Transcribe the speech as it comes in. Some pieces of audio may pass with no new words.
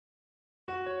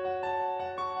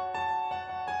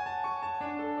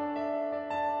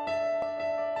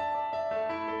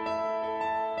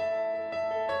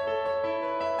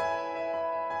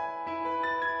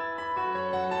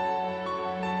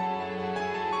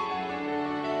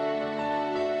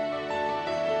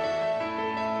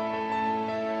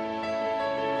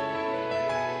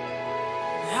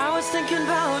was thinking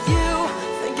about you,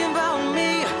 thinking about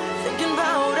me, thinking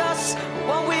about us,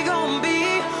 what we gon'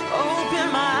 be.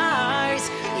 Open my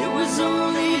eyes, it was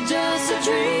only just a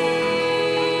dream.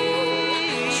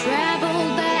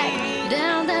 Travel back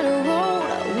down that road,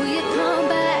 will you come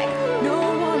back? No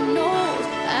one knows.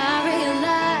 I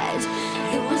realized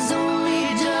it was only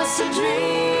just a dream.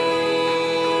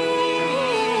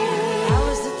 I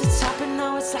was at the top and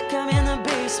now it's like I'm in the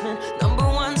basement. Number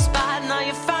one spot, now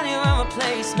you're finding my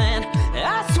replacement.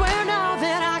 I swear now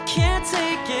that I can't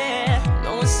take it,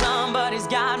 knowing somebody's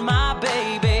got my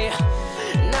baby.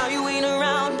 Now you ain't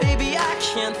around, baby, I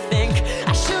can't think.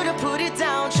 I should've put it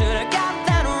down, should've got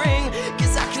that ring,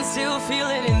 'cause I can still feel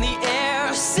it in the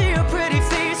air. See your pretty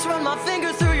face, run my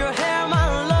finger through your hair. My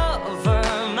lover,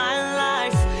 my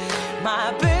life,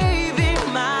 my baby,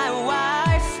 my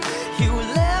wife. You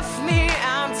left me,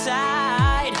 I'm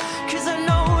tied, 'cause I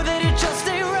know that it just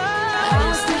ain't right. I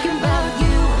was thinking about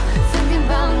you, thinking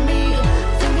about me,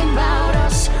 thinking about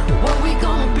us, what we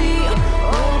gonna be.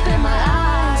 Open my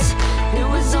eyes, it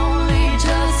was only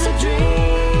just a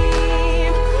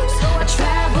dream. So I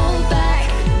traveled back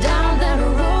down that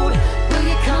road, will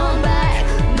you come back?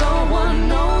 No one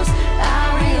knows. I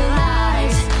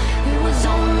realized it was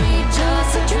only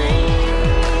just a dream.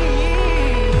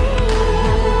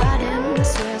 Now we're riding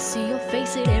this way, I see your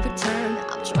face at every turn.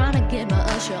 I'm trying to get my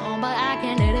usher on, but I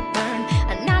can't let it burn.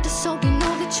 And now just so we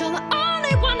know that you're the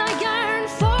only one I yearn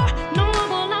for. No one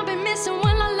will I be missing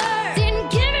when I learn. Didn't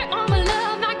give it all my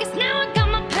love, I guess now I got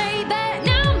my payback.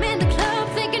 Now I'm in the club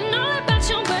thinking all about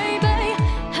your baby.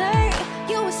 Hey,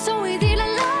 you were so easy to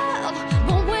love,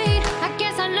 but wait, I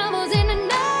guess our love wasn't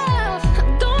enough.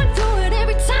 I'm going through it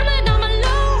every time that I'm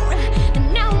alone, and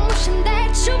now I'm wishing that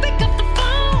you pick up the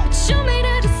phone. You made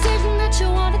a decision that you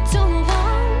wanted to move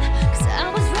on, 'cause I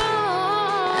was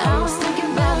wrong. I was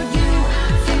thinking about you,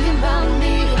 thinking about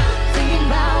me, thinking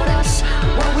about us,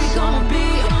 what we gonna be.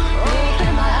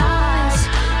 Open my eyes,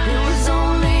 it was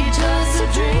only just a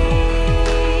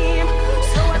dream.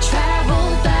 So I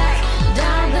traveled back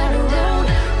down that road,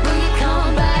 will you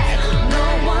come back? No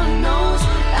one knows.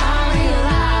 I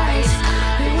realized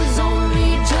it was only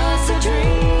just a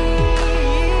dream.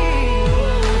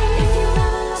 If you've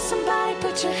ever lost somebody,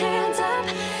 put your hands up.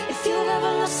 If you've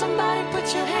ever lost somebody, put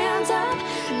your hands up.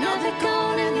 Now they're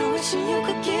gone and you're wishing you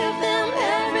could give them